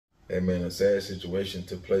Hey man, a sad situation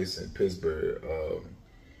took place in Pittsburgh.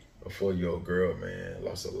 A 4-year-old girl, man,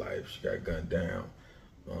 lost her life. She got gunned down.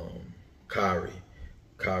 Kyrie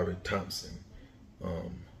Thompson.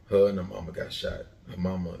 Her and her mama got shot. Her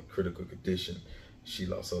mama in critical condition. She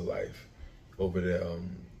lost her life over there.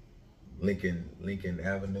 Lincoln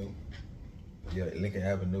Avenue. Yeah, Lincoln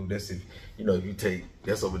Avenue. That's if you take,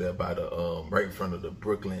 that's over there by the right in front of the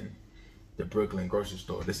Brooklyn grocery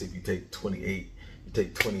store. That's if you take 28. You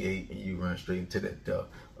take 28 and you run straight into that.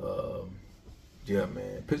 Yeah,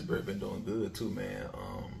 man. Pittsburgh been doing good too, man.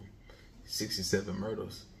 67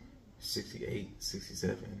 murders, 68,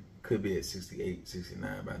 67. Could be at 68,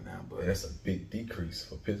 69 by now, but that's a big decrease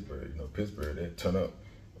for Pittsburgh. Pittsburgh, they turn up.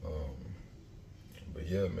 But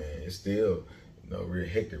yeah, man, it's still real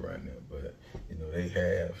hectic right now. But they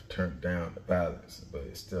have turned down the violence, but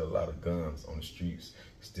it's still a lot of guns on the streets.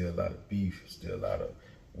 Still a lot of beef. Still a lot of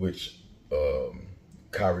which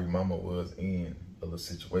Kyrie mama was in a little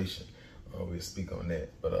situation. We'll speak on that.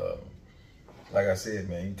 But like I said,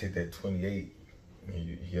 man, you take that 28 and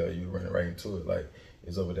you running right into it. Like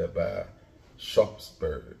it's over there by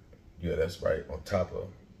Sharpsburg. Yeah, that's right on top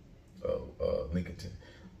of Lincoln.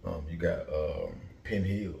 You got Penn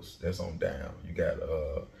Hills, that's on down. You got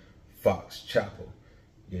Fox Chapel.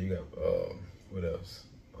 Yeah, you got what else?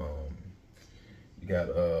 You got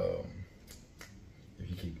if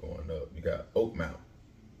you keep going up, you got Oakmount.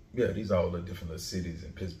 Yeah, these are all the different little cities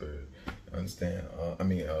in Pittsburgh. Understand? I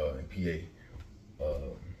mean, in PA.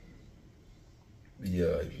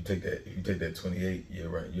 Yeah, if you take that 28, you're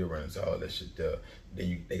running to all that shit there.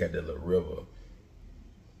 Then they got that little river.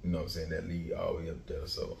 You know what I'm saying? That lead all the way up there.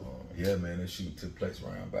 So yeah, man, that shooting took place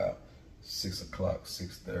around about 6 o'clock,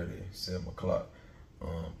 6:30, 7 o'clock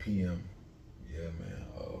p.m. Yeah, man.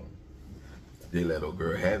 They let old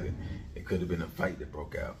girl have it. It could have been a fight that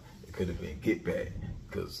broke out. It could have been get back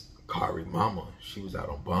because Kyrie mama, she was out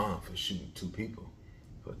on bond for shooting 2 people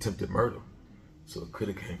for attempted murder. So it could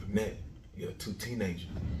have came from that. Yeah, 2 teenagers.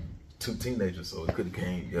 So it could have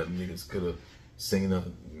came. Yeah, the niggas could have seen her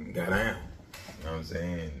and got down. You know what I'm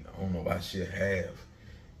saying? I don't know why she'll have.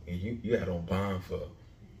 And you out on bond for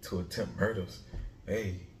 2 attempt murders.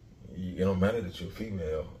 Hey, it don't matter that you're a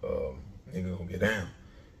female. Nigga gonna get down.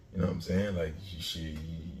 You know what I'm saying? Like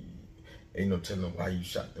ain't no telling why you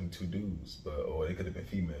shot them 2 dudes, or they could have been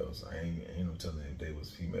females. Ain't no telling if they was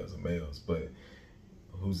females or males. But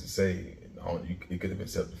who's to say? It could have been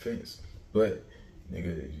self-defense. But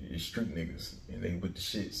nigga, it's street niggas and they with the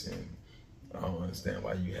shits, and I don't understand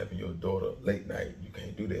why you having your daughter late night. You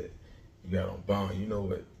can't do that. You got on bond. You know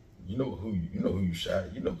what? You know who you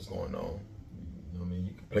shot. You know what's going on. You know what I mean?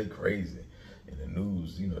 You can play crazy in the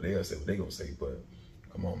news. They'll say what they gonna say, but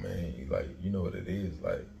come on, man. You know what it is.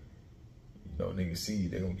 Like, niggas see you,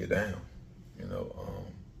 they gonna get down.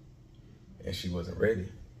 And she wasn't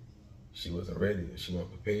ready. She wasn't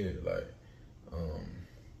prepared. Like,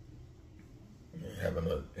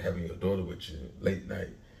 having your daughter with you late night.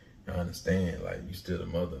 I understand, like, you still the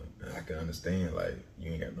mother. And I can understand, like,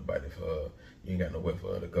 you ain't got nobody for her. You ain't got nowhere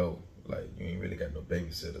for her to go. Like, you ain't really got no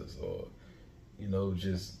babysitters or,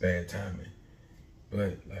 just bad timing.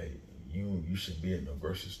 But, like, you should be in the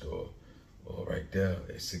grocery store or right there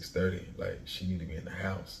at 6:30. Like, she need to be in the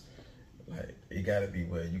house. Like, it got to be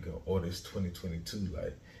where you can order. It's 2022.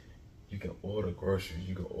 Like, you can order groceries.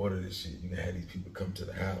 You can order this shit. You can have these people come to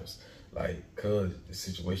the house. Like, cause the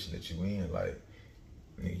situation that you in, like,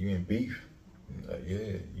 you in beef. Like,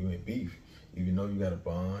 yeah, you in beef. Even though you got a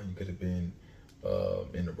bond, you could have been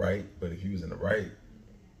in the right. But if you was in the right,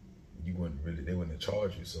 they wouldn't have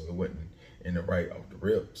charged you. So it wasn't in the right off the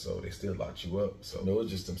rip. So they still locked you up. So those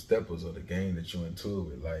just some steppers of the game that you into it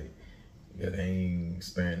with. Like, yeah, they ain't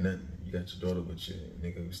sparing nothing. You got your daughter with you,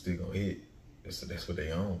 nigga, who still gonna hit. That's what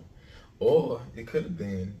they own. Or it could have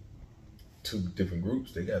been 2 different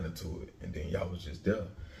groups. They got into it, and then y'all was just there.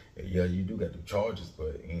 And yeah, you do got the charges, but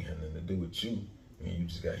it ain't had nothing to do with you. And you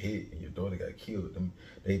just got hit, and your daughter got killed.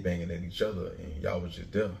 They banging at each other, and y'all was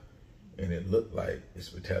just there. And it looked like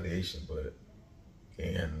it's retaliation, but it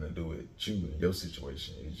ain't had nothing to do with you and your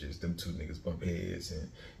situation. It's just them 2 niggas bump heads,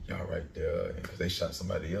 and y'all right there, and because they shot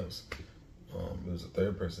somebody else. It was a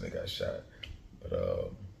 3rd person that got shot,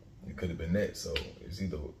 but it could have been that. So it's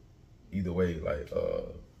either way, like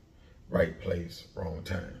right place, wrong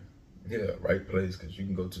time. Yeah, right place, because you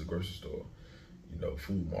can go to the grocery store,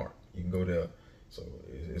 Food Mart. You can go there. So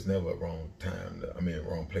it's never a wrong time.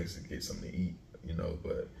 Wrong place to get something to eat,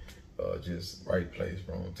 but just right place,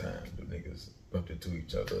 wrong time. The niggas bumped into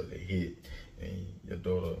each other, they hit, and your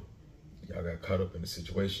daughter, y'all got caught up in the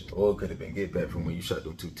situation. Or it could have been get back from when you shot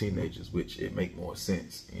them 2 teenagers, which it make more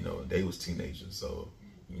sense. They was teenagers, so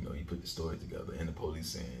you know, you put the story together, and the police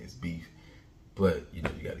saying it's beef. But, you know,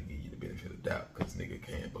 you got to give you the benefit of the doubt because nigga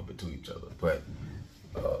can't bump into each other. But,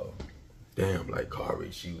 damn, like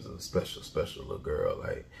Kari, she was a special little girl.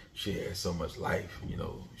 Like, she had so much life, you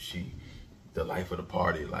know, the life of the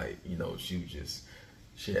party, like, you know, she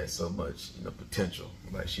had so much, you know, potential.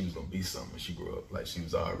 Like, she was going to be something when she grew up. Like, she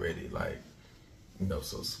was already, like, you know,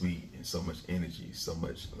 so sweet and so much energy, so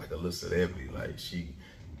much like a little celebrity. Like, she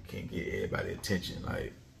can get everybody attention.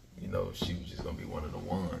 Like, you know, she was just going to be one of the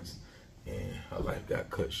ones. And her life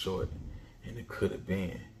got cut short, and it could have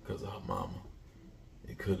been because of her mama.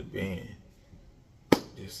 It could have been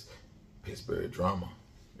this Pittsburgh drama.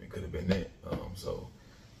 It could have been that. So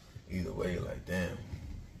either way, like, damn.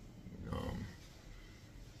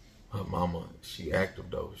 Her mama, she active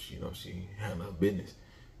though. She, you know, she handled her business.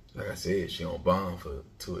 Like I said, she on bond for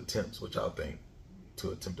 2 attempts, which I think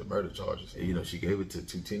 2 attempted murder charges. And, you know, she gave it to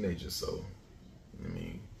 2 teenagers. So I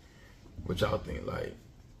mean, what y'all think? Like,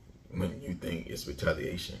 when you think it's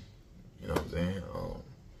retaliation, you know what I'm saying?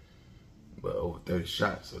 But over 30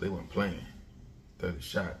 shots, so they weren't playing. 30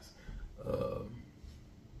 shots.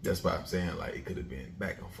 That's why I'm saying, like, it could have been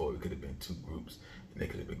back and forth. It could have been 2 groups, and they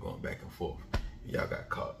could have been going back and forth. Y'all got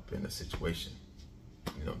caught up in a situation.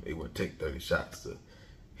 You know, it would take 30 shots to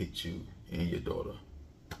hit you and your daughter.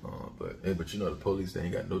 But you know, the police, they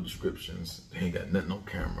ain't got no descriptions. They ain't got nothing on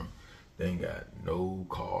camera. They ain't got no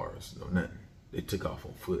cars, no nothing. They took off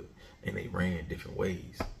on foot, and they ran different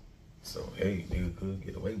ways. So, hey, nigga could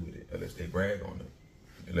get away with it unless they brag on it.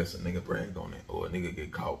 Unless a nigga brag on it, or a nigga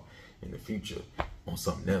get caught in the future on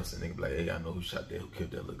something else, and nigga be like, hey, I know who shot that, who killed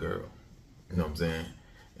that little girl. You know what I'm saying?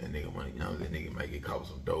 And nigga might, you know, that nigga might get caught with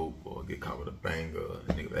some dope or get caught with a banger.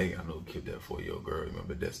 And nigga, hey, I know who killed that 4-year-old girl.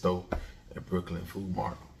 Remember that store at Brooklyn Food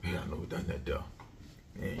Mart? Yeah, I know who done that there.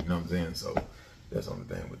 And you know what I'm saying? So that's the only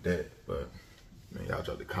thing with that. But man, y'all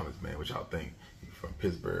drop the comments, man. What y'all think? You from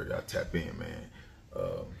Pittsburgh, y'all tap in, man.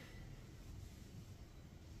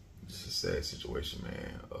 Just a sad situation,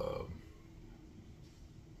 man.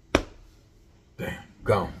 Damn,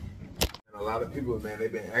 gone. A lot of people, man,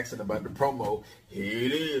 they've been asking about the promo. Here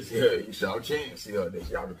it is. Here, you Sh0t chance. Here,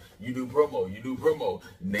 you do promo.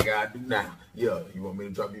 Nigga, I do now. Yeah, you want me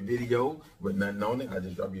to drop your video with nothing on it? I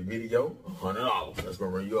just drop your video, $100. That's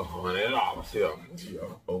gonna run you $100. Yeah,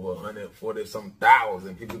 over 140-some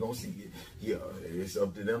thousand people gonna see it. Yeah, it's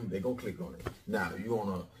up to them. They gonna click on it. Now, you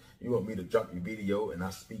want me to drop your video and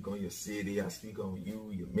I speak on your city, I speak on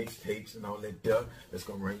you, your mixtapes and all that stuff, that's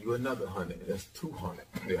gonna run you another 100. That's 200.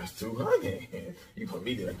 That's 200. You want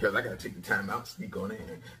me to, because I gotta take the time out, speak on it.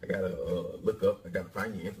 I gotta look up, I gotta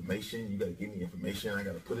find your information, you gotta give me information, I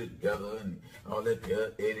gotta put it together and all that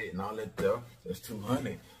there, edit and all that stuff. That's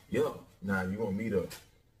 200. Yeah. Now you want me to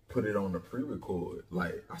put it on the pre-record,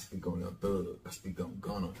 like I speak on Young Thug, I speak on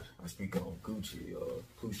Gunna, I speak on Gucci,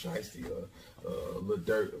 Sh0t, Lil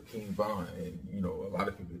Durk, King Von, and you know, a lot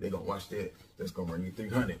of people, they gonna watch that, that's gonna run you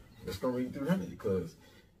 300. That's gonna run you 300 because,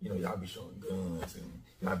 you know, y'all be showing guns and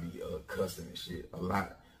y'all be cussing and shit a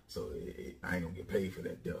lot. So I ain't gonna get paid for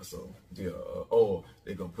that there. So yeah, or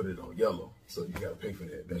they gonna put it on yellow, so you gotta pay for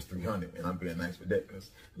that. That's 300, and I'm being nice with that because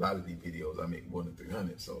a lot of these videos I make more than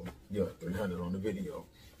 300. So yeah, 300 on the video.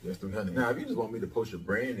 That's 300. Now, if you just want me to post your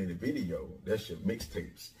brand in the video, that's your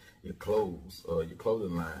mixtapes, your clothes, your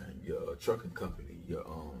clothing line, your trucking company, your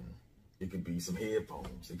it could be some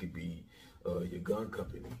headphones, it could be your gun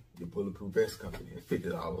company, your bulletproof vest company, $50.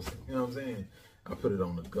 You know what I'm saying? I put it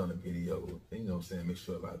on the Gunna video, you know what I'm saying, make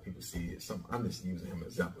sure a lot of people see it. I'm just using him as an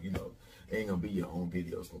example, you know. It ain't gonna be your own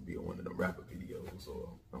video, it's gonna be one of the rapper videos, or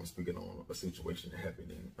I'm speaking on a situation that happened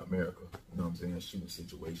in America, you know what I'm saying, a shooting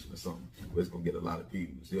situation or something, where it's gonna get a lot of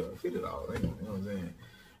views. Yeah, $50, you know what I'm saying?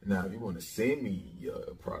 Now, if you wanna send me your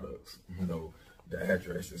products, you know, the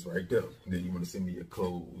address is right there. Then you want to send me your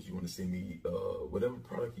clothes. You want to send me whatever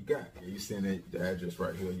product you got. Yeah, you send it, the address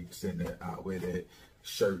right here. You can send that. I wear that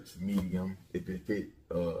shirts medium. If it fit,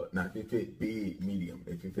 not if it fit big, medium.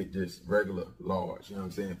 If it fit just regular, large. You know what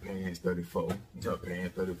I'm saying? Pants 34. You know,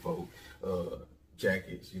 pants 34.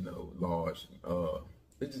 Jackets, you know, large.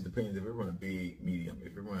 It just depends if it run big, medium.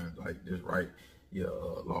 If it runs like just right, yeah,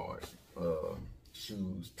 large.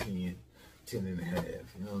 Shoes 10 and a half.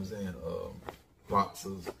 You know what I'm saying?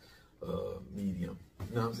 Boxers, medium,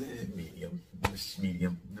 you know what I'm saying? Medium, you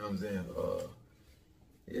know what I'm saying?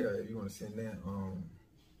 Yeah, if you want to send that,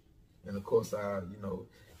 and of course, you know,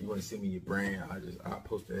 you want to send me your brand, I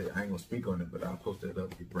post that. I ain't gonna speak on it, but I'll post that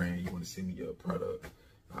up, your brand. You want to send me your product,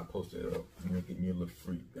 I'll post it up. You know, get me a little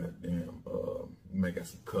free, goddamn. You may got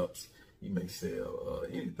some cups. You may sell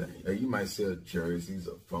anything. You might sell jerseys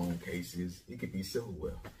or phone cases. It could be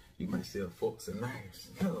silverware. You might sell forks and knives.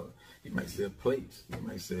 You might sell plates. You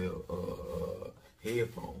might sell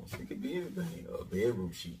headphones. It could be anything.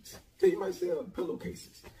 Bedroom sheets. You might sell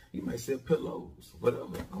pillowcases. You might sell pillows.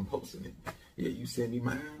 Whatever. I'm posting it. Yeah, you send me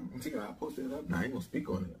mine. I posted it up. Now I ain't gonna speak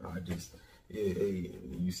on it. I just, yeah, hey,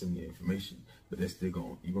 you send me information, but that's still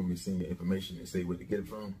you want me to send your information and say where to get it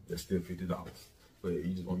from? That's still $50. But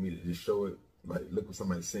you just want me to just show it. Like, look what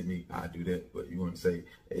somebody sent me, I do that. But you want to say,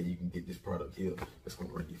 hey, you can get this product here. That's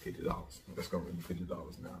gonna run you $50. That's gonna run you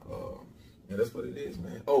 $50 now. And that's what it is,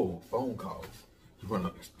 man. Oh, phone calls. You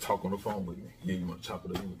wanna talk on the phone with me? Yeah, you wanna chop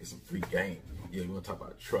it up? You wanna get some free game? Yeah, you wanna talk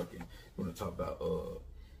about trucking? You wanna talk about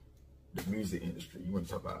the music industry? You wanna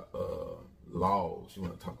talk about laws? You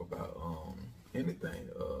wanna talk about anything?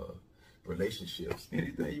 Relationships?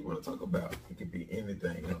 Anything you wanna talk about? It can be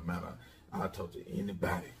anything. It don't matter. I'll talk to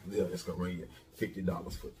anybody. Yeah, it's gonna run you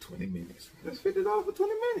 $50 for 20 minutes. That's $50 for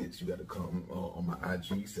 20 minutes. You gotta come on my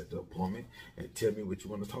IG, set the appointment, and tell me what you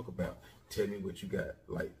want to talk about. Tell me what you got,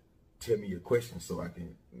 like, tell me your questions so I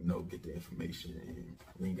can, get the information, and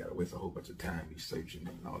we ain't gotta waste a whole bunch of time researching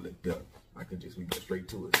and all that stuff. We go straight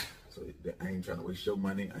to it. So I ain't trying to waste your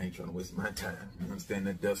money. I ain't trying to waste my time. You understand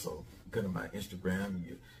that? That's so. Come to my Instagram.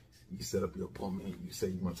 You set up your appointment. You say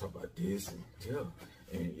you want to talk about this,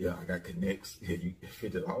 and yeah, I got connects. Yeah, you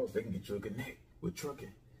 $50. They can get you a connect with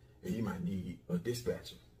trucking. And you might need a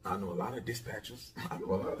dispatcher. I know a lot of dispatchers.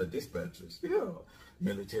 Yeah,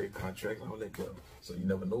 military contracts, all that stuff. So you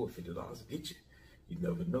never know what $50 will get you. You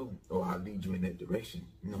never know. Or I'll lead you in that direction.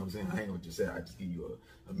 You know what I'm saying? I ain't gonna just say I just give you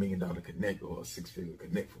a $1 million connect or a 6-figure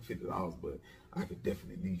connect for $50, but I could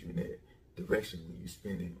definitely lead you in that direction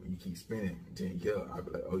when you keep spending. Then yeah, I'll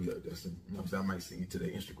be like, oh yeah, that's you know what I'm saying? I might send you to their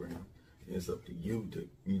Instagram. It's up to you to,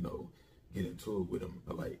 get into it with them,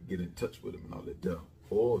 or like get in touch with them and all that stuff.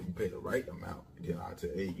 Or if you pay the right amount, then I'll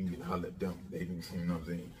tell you, hey, you can holler at them. They can, you know what I'm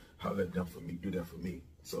saying? Holler at them for me, do that for me.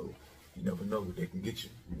 So you never know what they can get you.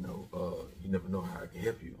 You never know how I can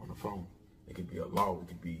help you on the phone. It could be a law, it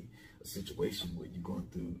could be a situation where you're going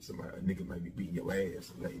through a nigga might be beating your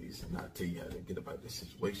ass, ladies, and I'll tell you how to get about this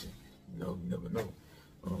situation. You never know.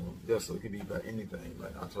 Yeah, so it could be about anything.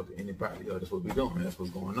 Like, I talk to anybody. Yo, that's what we doing, man. That's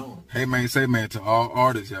what's going on. Hey, man, to all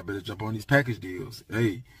artists, y'all better jump on these package deals.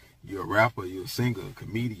 Hey, you're a rapper, you're a singer, a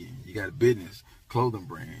comedian, you got a business, clothing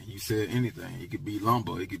brand, you sell anything. It could be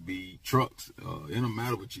lumber, it could be trucks. It don't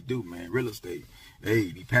matter what you do, man. Real estate.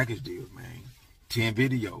 Hey, these package deals, man. 10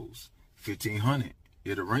 videos, $1,500.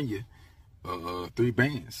 It'll run you 3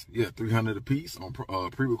 bands. Yeah, $300 a piece on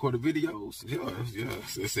pre-recorded videos. Yeah,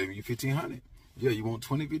 that's saving you $1,500. Yeah, you want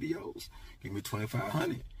 20 videos? Give me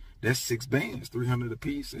 $2,500. That's 6 bands. $300 a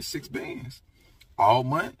piece. That's 6 bands. All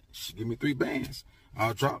month, give me 3 bands.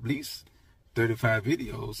 I'll drop at least 35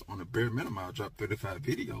 videos on the bare minimum. I'll drop 35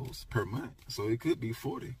 videos per month. So it could be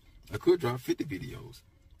 40. I could drop 50 videos.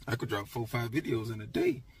 I could drop 4 or 5 videos in a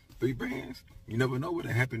day. 3 bands. You never know what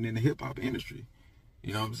happened in the hip hop industry.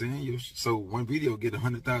 You know what I'm saying? So one video get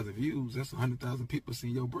 100,000 views. That's 100,000 people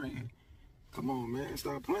seeing your brand. Come on, man.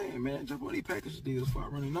 Stop playing, man. Jump on these package deals before I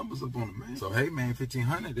run the numbers up on them, man. So, hey, man,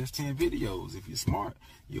 $1,500, that's 10 videos. If you're smart,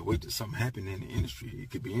 you'll wait till something happen in the industry. It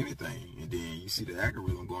could be anything. And then you see the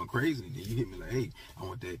algorithm going crazy. And then you hit me like, hey, I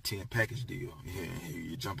want that 10 package deal. Yeah,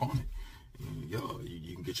 you jump on it. And, yo,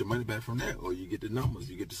 you can get your money back from that. Or you get the numbers.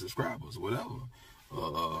 You get the subscribers, whatever.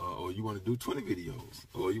 Or you want to do 20 videos.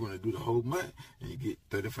 Or you want to do the whole month. And you get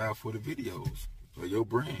 35, 40 videos. Or your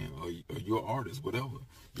brand. Or your artist, whatever.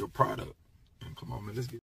 Your product. Come on, man, let's get